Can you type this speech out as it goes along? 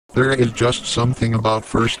There is just something about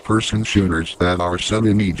first-person shooters that are set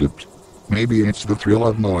in Egypt. Maybe it's the thrill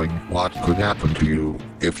of knowing what could happen to you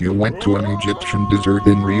if you went to an Egyptian desert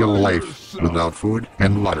in real life, without food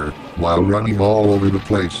and water, while running all over the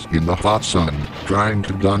place in the hot sun, trying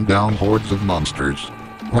to gun down hordes of monsters.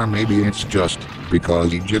 Or maybe it's just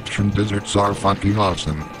because Egyptian deserts are fucking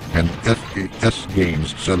awesome, and FPS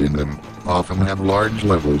games set in them often have large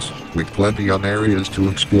levels, with plenty of areas to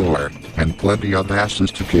explore, and plenty of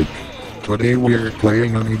asses to kick. Today we're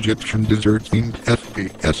playing an Egyptian desert-themed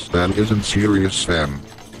FPS that isn't serious fam.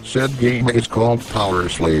 Said game is called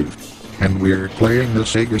Powerslave, and we're playing the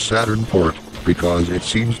Sega Saturn port, because it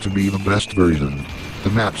seems to be the best version.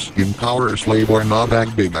 The maps in Powerslave are not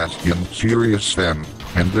that big as in Serious Fam,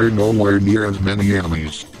 and they're nowhere near as many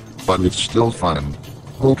enemies. But it's still fun.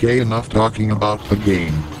 Okay, enough talking about the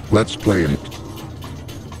game, let's play it.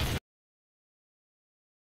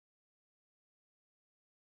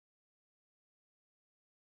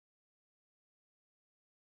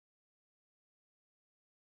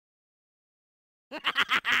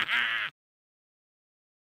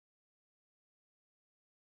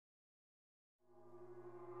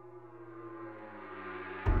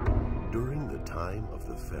 During the time of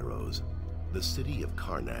the pharaohs, the city of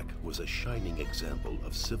Karnak was a shining example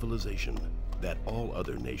of civilization that all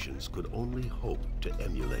other nations could only hope to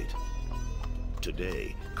emulate.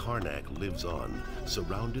 Today, Karnak lives on,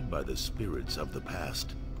 surrounded by the spirits of the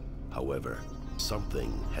past. However,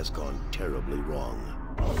 something has gone terribly wrong.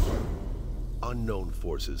 Unknown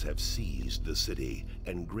forces have seized the city,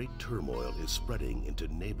 and great turmoil is spreading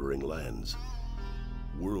into neighboring lands.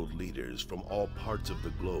 World leaders from all parts of the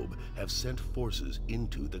globe have sent forces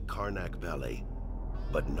into the Karnak Valley,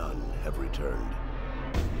 but none have returned.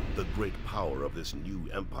 The great power of this new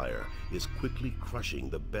empire is quickly crushing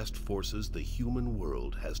the best forces the human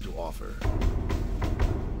world has to offer.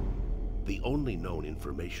 The only known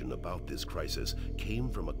information about this crisis came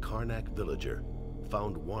from a Karnak villager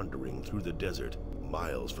found wandering through the desert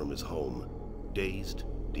miles from his home, dazed,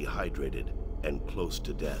 dehydrated, and close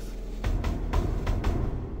to death.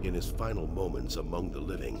 In his final moments among the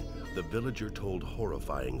living, the villager told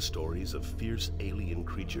horrifying stories of fierce alien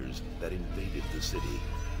creatures that invaded the city,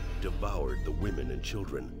 devoured the women and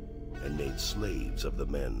children, and made slaves of the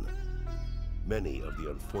men. Many of the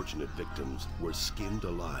unfortunate victims were skinned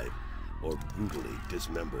alive or brutally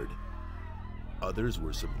dismembered. Others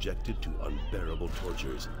were subjected to unbearable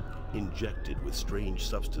tortures, injected with strange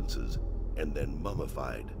substances, and then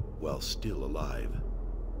mummified while still alive.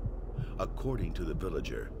 According to the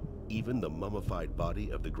villager, even the mummified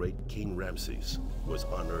body of the great King Ramses was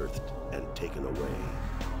unearthed and taken away.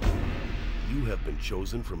 You have been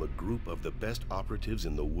chosen from a group of the best operatives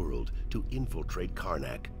in the world to infiltrate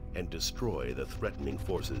Karnak and destroy the threatening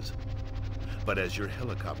forces. But as your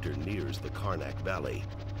helicopter nears the Karnak Valley,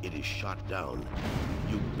 it is shot down.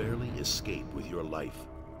 You barely escape with your life.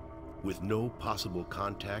 With no possible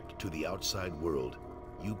contact to the outside world,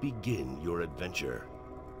 you begin your adventure,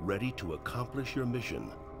 ready to accomplish your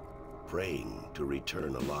mission, praying to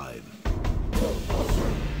return alive.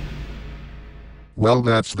 Well,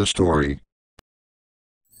 that's the story.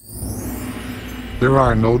 There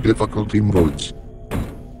are no difficulty modes.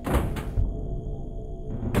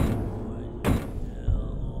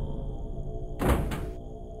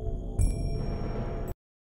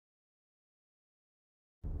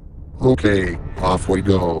 Okay, off we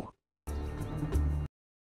go.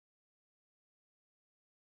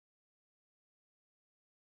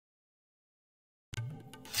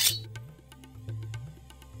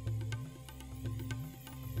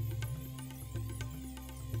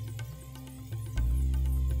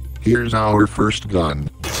 Here's our first gun.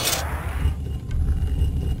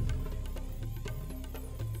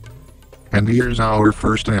 And here's our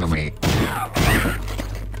first enemy.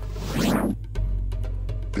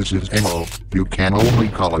 This is ammo. You can only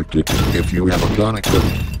collect it if you have a gun equipped.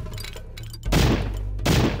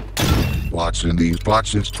 What's in these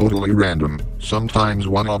boxes is totally random. Sometimes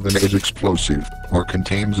one of them is explosive, or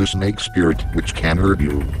contains a snake spirit which can hurt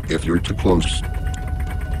you if you're too close.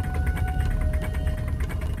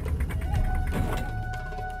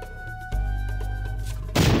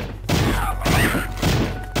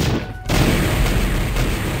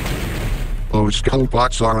 Those skull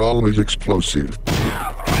pots are always explosive.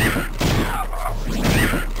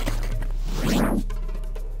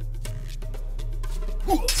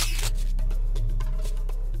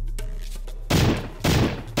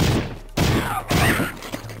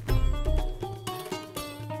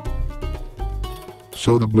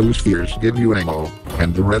 So the blue spheres give you ammo,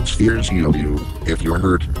 and the red spheres heal you if you're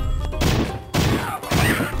hurt.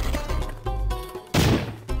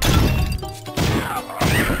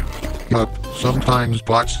 Yup, sometimes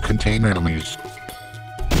bots contain enemies.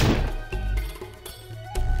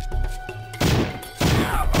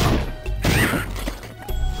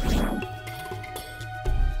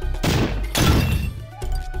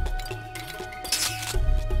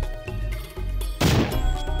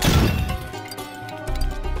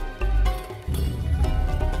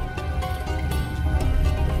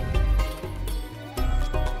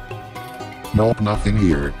 Nope, nothing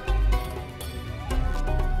here.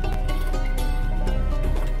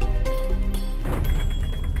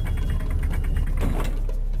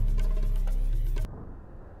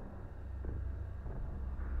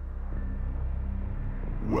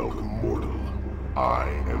 Welcome, mortal. I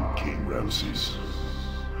am King Ramses.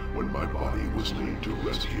 When my body was laid to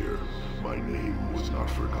rest here, my name was not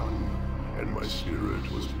forgotten, and my spirit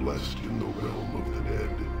was blessed in the realm of the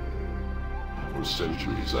dead. For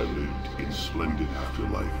centuries I lived in splendid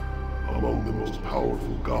afterlife, among the most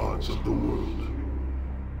powerful gods of the world.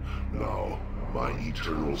 Now, my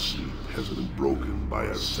eternal sleep has been broken by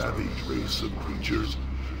a savage race of creatures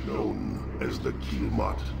known as the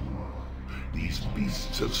Kiamat. These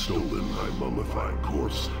beasts have stolen my mummified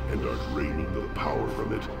corpse and are draining the power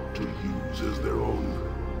from it to use as their own.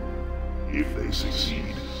 If they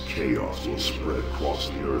succeed, chaos will spread across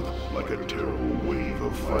the earth like a terrible wave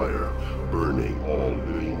of fire, burning all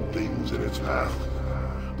living things in its path.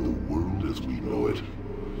 The world as we know it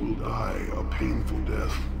will die a painful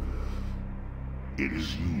death. It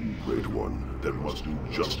is you, Great One, that must do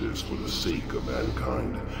justice for the sake of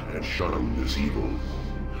mankind and shun this evil.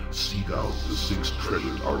 Seek out the 6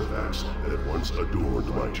 treasured artifacts that once adorned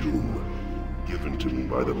my tomb, given to me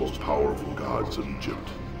by the most powerful gods of Egypt.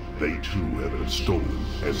 They too have been stolen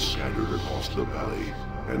and scattered across the valley,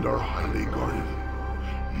 and are highly guarded.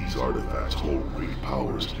 These artifacts hold great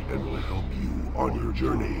powers and will help you on your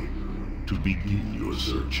journey. To begin your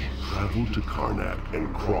search, travel to Karnak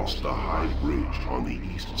and cross the high bridge on the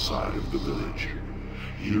east side of the village.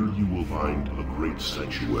 Here you will find a great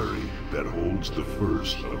sanctuary that holds the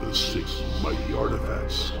first of the 6 mighty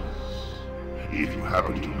artifacts. If you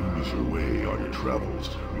happen to lose your way on your travels,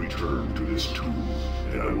 return to this tomb,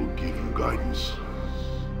 and I will give you guidance.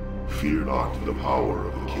 Fear not the power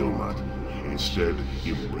of the Kiamat. Instead,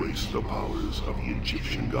 embrace the powers of the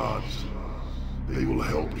Egyptian gods. They will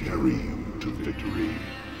help carry you to victory.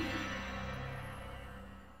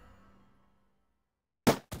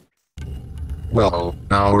 Well,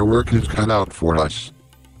 our work is cut out for us.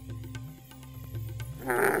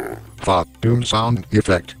 Doom sound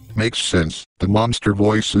effect. Makes sense. The monster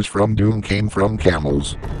voices from Doom came from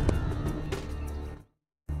camels.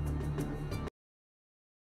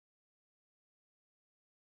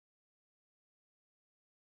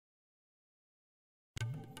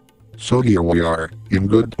 So here we are, in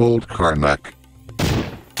good old Karnak.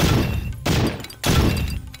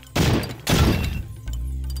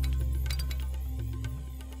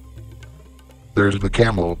 There's the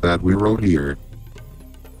camel that we rode here.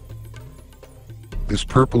 This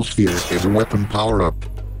purple sphere is a weapon power-up.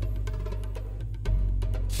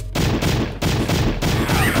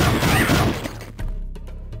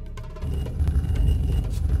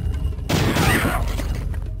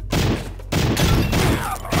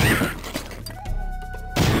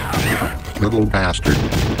 Little bastard.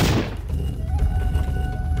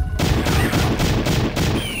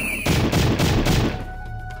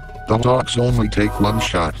 The dogs only take one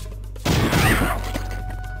shot.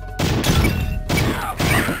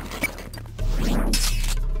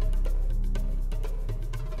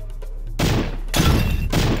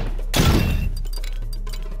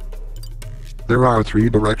 There are 3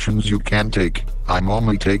 directions you can take. I'm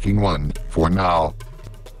only taking one, for now.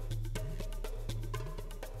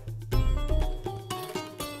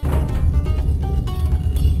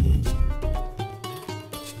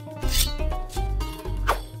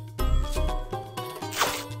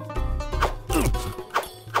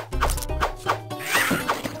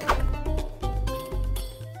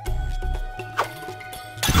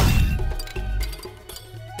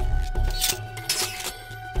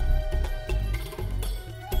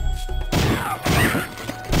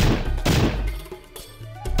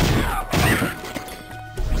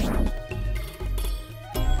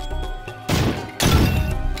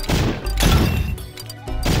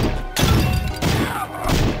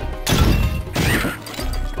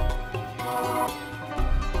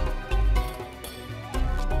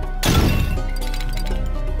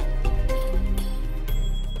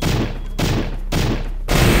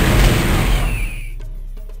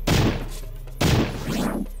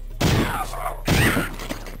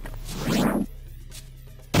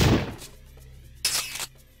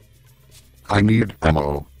 I need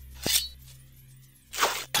ammo.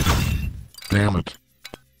 Damn it.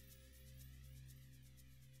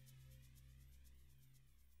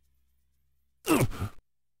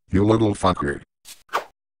 You little fucker.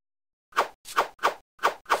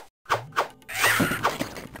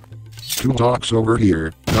 Two dogs over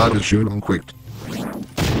here, gotta shoot 'em quick.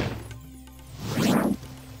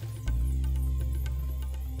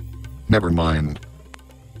 Never mind.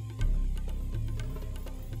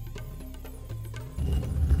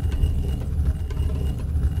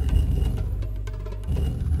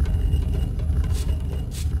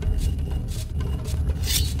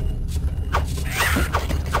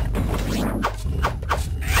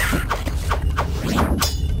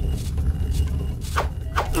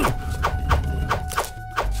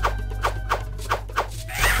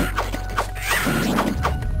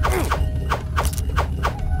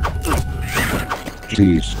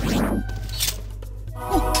 Jeez.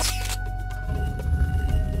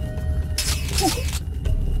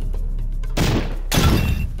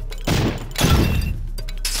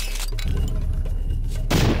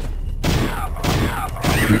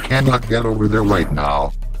 We cannot get over there right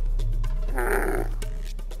now.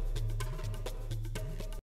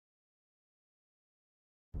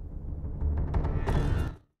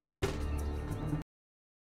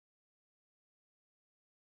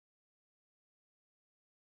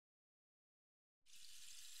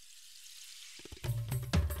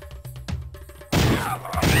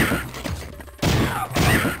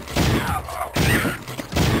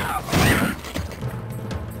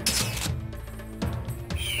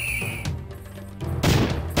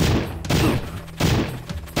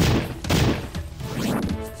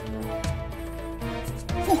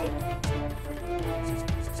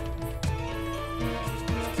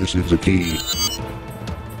 This is a key.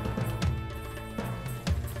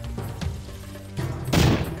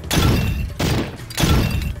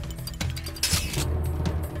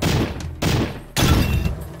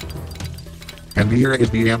 And here is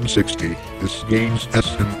the M60, this game's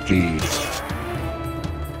SMG.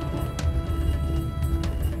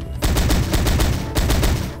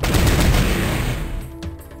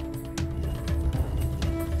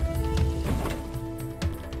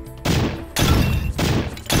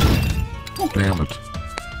 Damn it.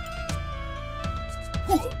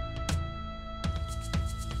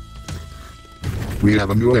 We have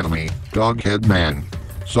a new enemy, Doghead Man.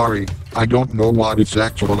 Sorry, I don't know what it's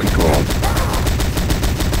actually called.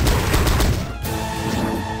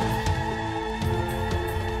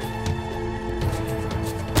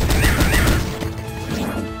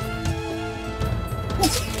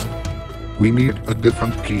 We need a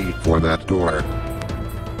different key for that door.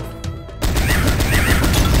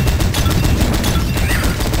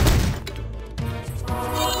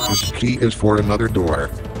 This key is for another door.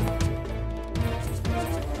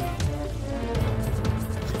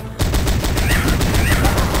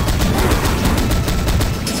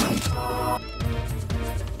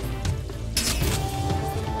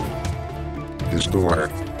 This door.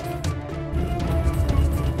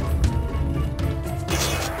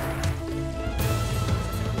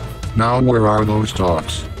 Now where are those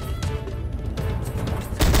dogs?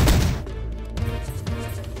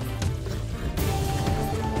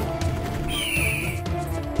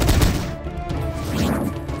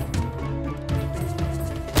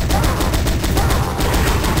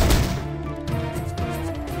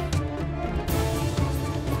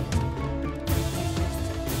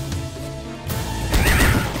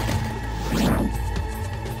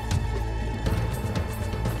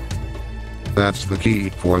 That's the key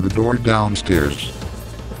for the door downstairs.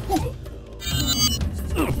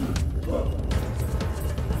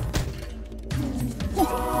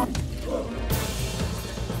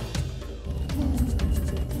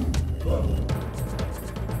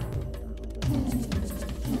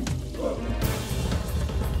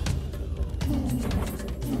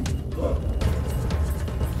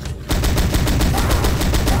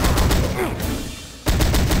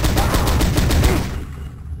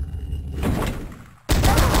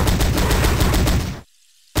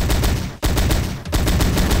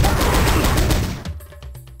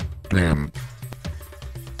 Damn.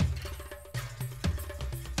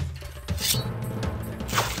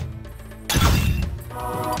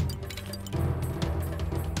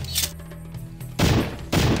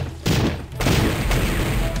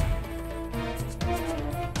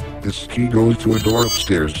 This key goes to a door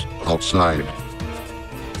upstairs, outside.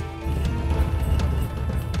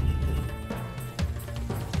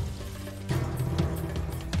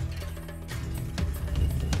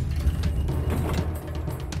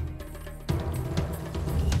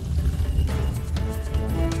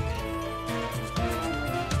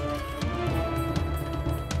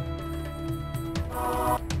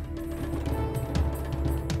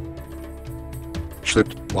 Shit,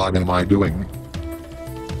 what am I doing?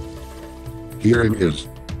 Here it is.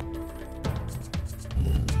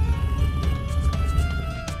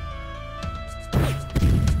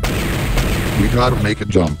 We gotta make a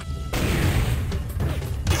jump.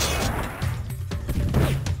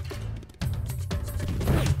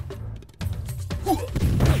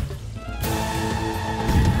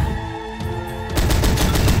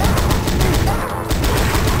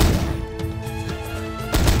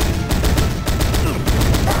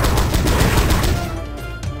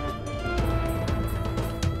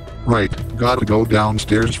 Right, gotta go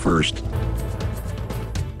downstairs first.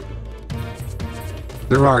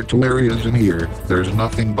 There are 2 areas in here, there's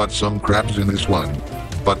nothing but some crabs in this one.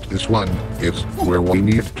 But this one is where we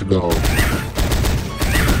need to go.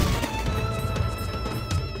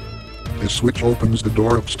 This switch opens the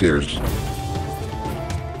door upstairs.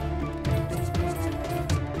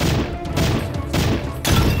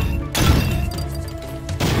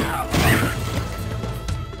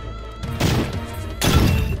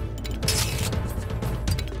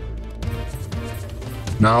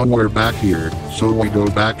 Now we're back here, so we go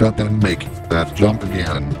back up and make that jump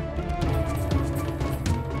again.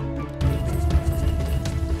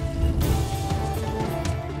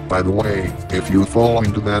 By the way, if you fall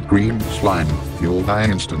into that green slime, you'll die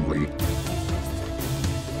instantly.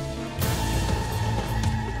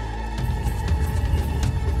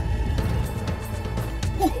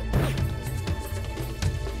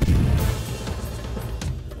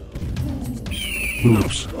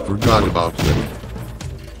 Oops, forgot about them.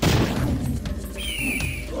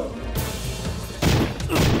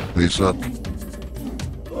 They suck.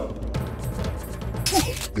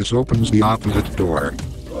 This opens the opposite door.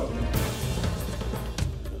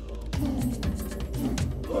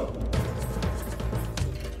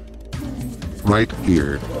 Right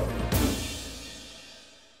here.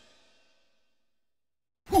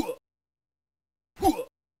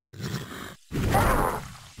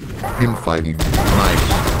 Infighting.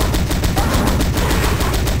 Nice.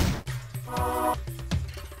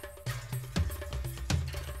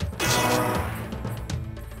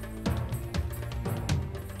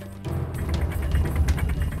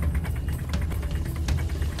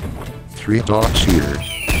 Three dogs here.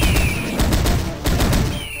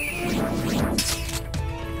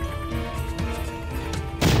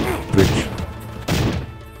 Rich.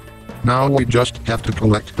 Now we just have to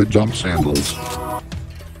collect the jump sandals.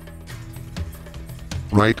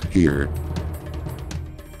 Right here.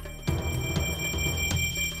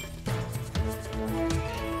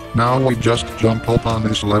 Now we just jump up on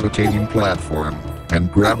this levitating platform and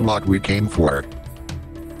grab what we came for.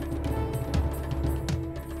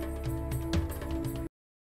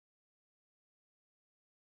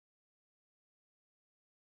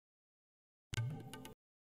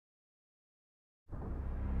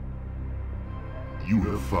 You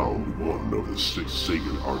have found one of the 6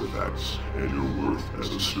 Sega artifacts, and your worth as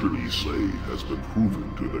a sturdy slave has been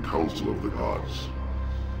proven to the Council of the Gods.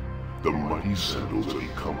 The mighty sandals of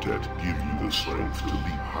Comtet give you the strength to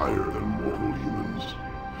leap higher than mortal humans.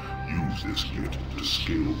 Use this gift to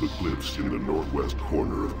scale the cliffs in the northwest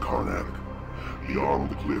corner of Karnak. Beyond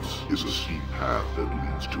the cliffs is a steep path that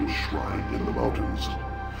leads to a shrine in the mountains.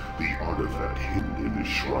 The artifact hidden in this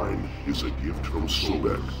shrine is a gift from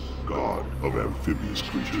Sobek, god of amphibious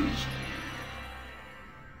creatures.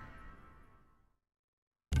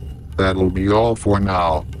 That'll be all for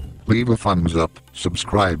now. Leave a thumbs up,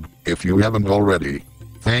 subscribe if you haven't already.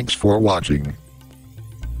 Thanks for watching.